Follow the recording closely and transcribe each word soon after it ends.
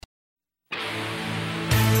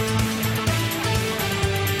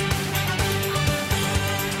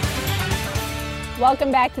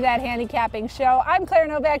Welcome back to That Handicapping Show. I'm Claire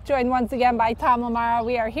Novak, joined once again by Tom LaMarra.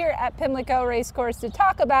 We are here at Pimlico Race Course to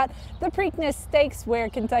talk about the Preakness Stakes, where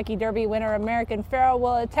Kentucky Derby winner American Pharoah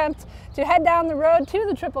will attempt to head down the road to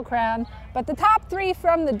the Triple Crown. But the top three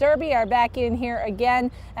from the Derby are back in here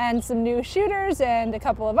again, and some new shooters and a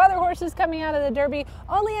couple of other horses coming out of the Derby.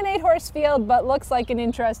 Only an 8-horse field, but looks like an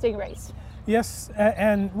interesting race. Yes,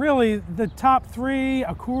 and really the top three,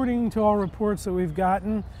 according to all reports that we've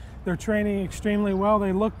gotten, they're training extremely well.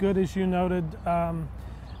 They look good, as you noted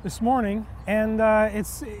this morning, and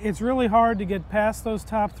it's really hard to get past those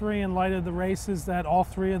top three in light of the races that all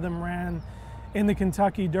three of them ran in the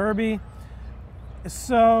Kentucky Derby.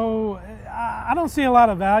 So I don't see a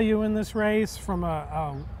lot of value in this race from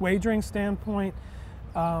a wagering standpoint.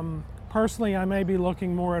 Personally, I may be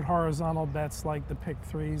looking more at horizontal bets like the pick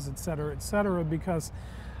threes, et cetera, because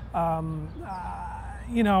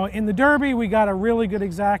you know, in the Derby, we got a really good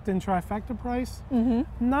exact and trifecta price.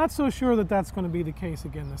 Not so sure that that's going to be the case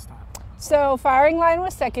again this time. So Firing Line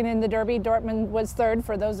was second in the Derby. Dortmund was third,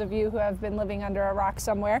 for those of you who have been living under a rock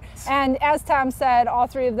somewhere. And as Tom said, all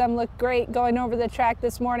three of them looked great going over the track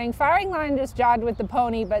this morning. Firing Line just jogged with the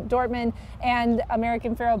pony, but Dortmund and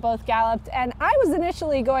American Pharoah both galloped. And I was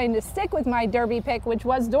initially going to stick with my Derby pick, which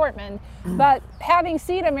was Dortmund. But having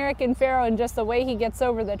seen American Pharoah and just the way he gets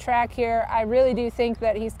over the track here, I really do think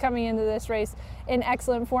that he's coming into this race in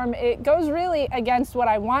excellent form. It goes really against what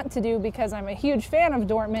I want to do because I'm a huge fan of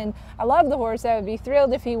Dortmund. I love the horse. I would be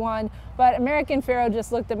thrilled if he won. But American Pharoah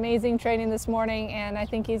just looked amazing training this morning, and I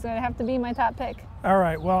think he's going to have to be my top pick. All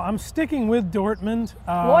right, well, I'm sticking with Dortmund.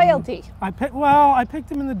 Loyalty. I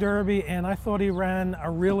picked him in the Derby, and I thought he ran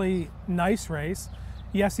a really nice race.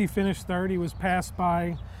 Yes, he finished third. He was passed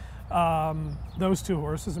by those two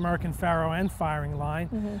horses, American Pharoah and Firing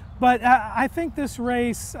Line. But I think this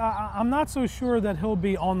race, I'm not so sure that he'll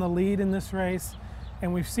be on the lead in this race.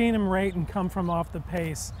 And we've seen him rate and come from off the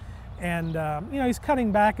pace. And, you know, he's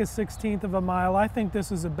cutting back a 16th of a mile. I think this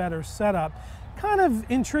is a better setup. Kind of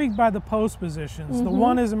intrigued by the post positions. The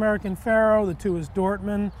one is American Pharoah, the two is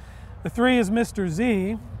Dortmund, the three is Mr.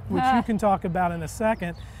 Z, which you can talk about in a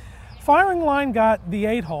second. Firing Line got the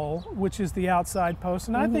 8-hole, which is the outside post,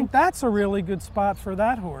 and I think that's a really good spot for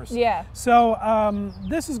that horse. Yeah. So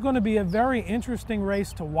this is going to be a very interesting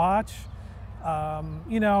race to watch.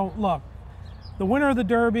 You know, look, the winner of the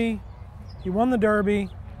Derby, he won the Derby.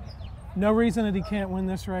 No reason that he can't win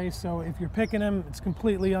this race, so if you're picking him, it's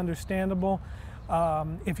completely understandable.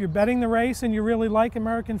 If you're betting the race and you really like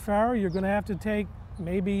American Pharoah, you're going to have to take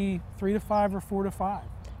maybe 3 to 5 or 4 to 5.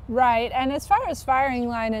 Right, and as far as Firing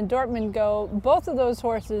Line and Dortmund go, both of those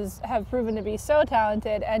horses have proven to be so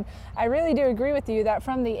talented, and I really do agree with you that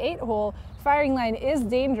from the 8-hole, Firing Line is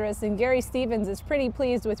dangerous, and Gary Stevens is pretty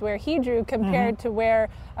pleased with where he drew compared to where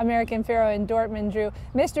American Pharoah and Dortmund drew.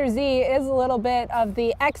 Mr. Z is a little bit of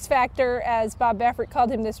the X factor, as Bob Baffert called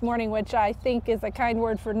him this morning, which I think is a kind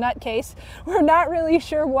word for nutcase. We're not really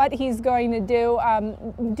sure what he's going to do.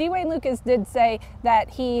 Dwayne Lucas did say that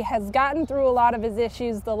he has gotten through a lot of his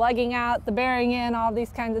issues, the lugging out, the bearing in, all these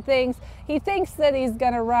kinds of things. He thinks that he's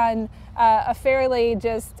going to run a fairly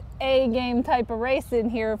just A-game type of race in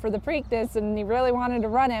here for the Preakness, and he really wanted to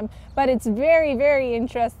run him. But it's very, very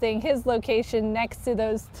interesting, his location next to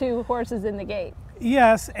those two horses in the gate.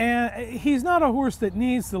 Yes, and he's not a horse that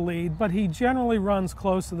needs the lead, but he generally runs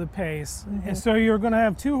close to the pace. And so you're going to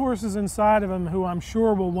have two horses inside of him who I'm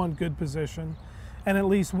sure will want good position, and at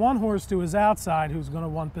least one horse to his outside who's going to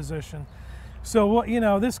want position. So, you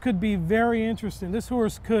know, this could be very interesting. This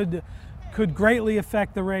horse could greatly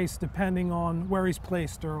affect the race depending on where he's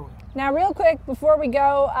placed early. Now, real quick, before we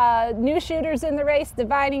go, new shooters in the race,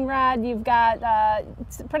 Divining Rod, you've got,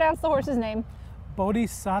 pronounce the horse's name.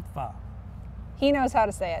 Bodhisattva. He knows how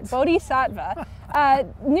to say it, Bodhisattva.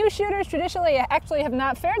 New shooters traditionally actually have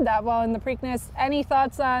not fared that well in the Preakness. Any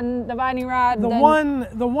thoughts on Divining Rod? The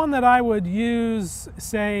one that I would use,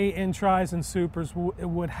 say, in tries and supers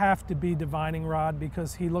would have to be Divining Rod,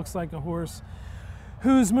 because he looks like a horse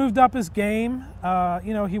who's moved up his game.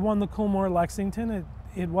 You know, he won the Coolmore Lexington.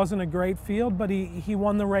 It wasn't a great field, but he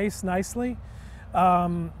won the race nicely.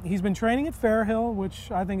 He's been training at Fairhill, which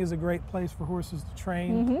I think is a great place for horses to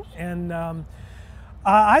train. And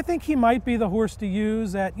I think he might be the horse to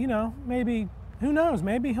use at, you know, maybe, who knows,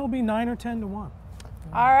 maybe he'll be 9 or 10 to 1.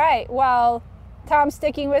 All right, well, Tom's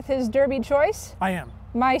sticking with his Derby choice. I am.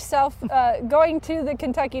 Myself going to the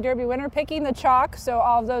Kentucky Derby winner, picking the chalk. So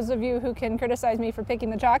all of those of you who can criticize me for picking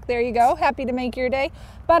the chalk, there you go. Happy to make your day.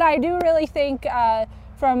 But I do really think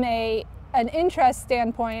from an interest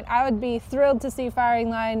standpoint, I would be thrilled to see Firing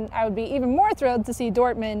Line. I would be even more thrilled to see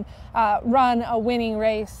Dortmund run a winning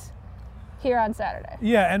race. here on Saturday.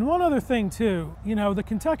 Yeah, and one other thing too, you know, the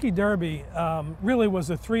Kentucky Derby really was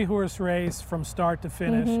a 3-horse race from start to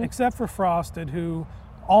finish, except for Frosted, who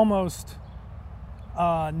almost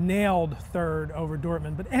nailed third over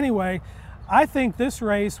Dortmund. But anyway, I think this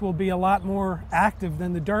race will be a lot more active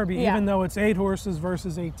than the Derby, even though it's 8 horses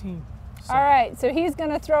versus 18. So. All right, so he's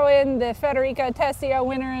going to throw in the Federico Tessio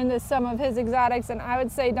winner into some of his exotics, and I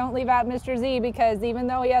would say don't leave out Mr. Z, because even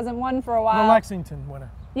though he hasn't won for a while. The Lexington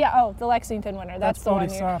winner. Yeah, oh, the Lexington winner. That's the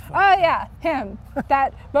Bodhisattva. one. Oh, yeah, him.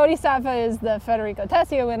 That Bodhisattva is the Federico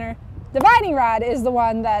Tessio winner. Divining Rod is the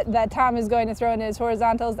one that Tom is going to throw in his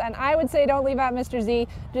horizontals, and I would say don't leave out Mr. Z,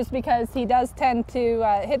 just because he does tend to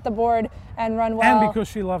hit the board and run well. And because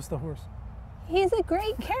she loves the horse. He's a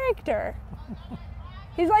great character.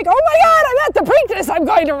 He's like, oh my God, I'm at the Preakness. I'm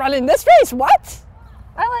going to run in this race. What?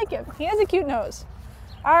 I like him. He has a cute nose.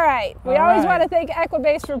 All right. We always want to thank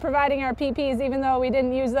Equibase for providing our PPs, even though we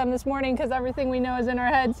didn't use them this morning because everything we know is in our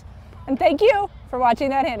heads. And thank you for watching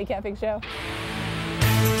that handicapping show.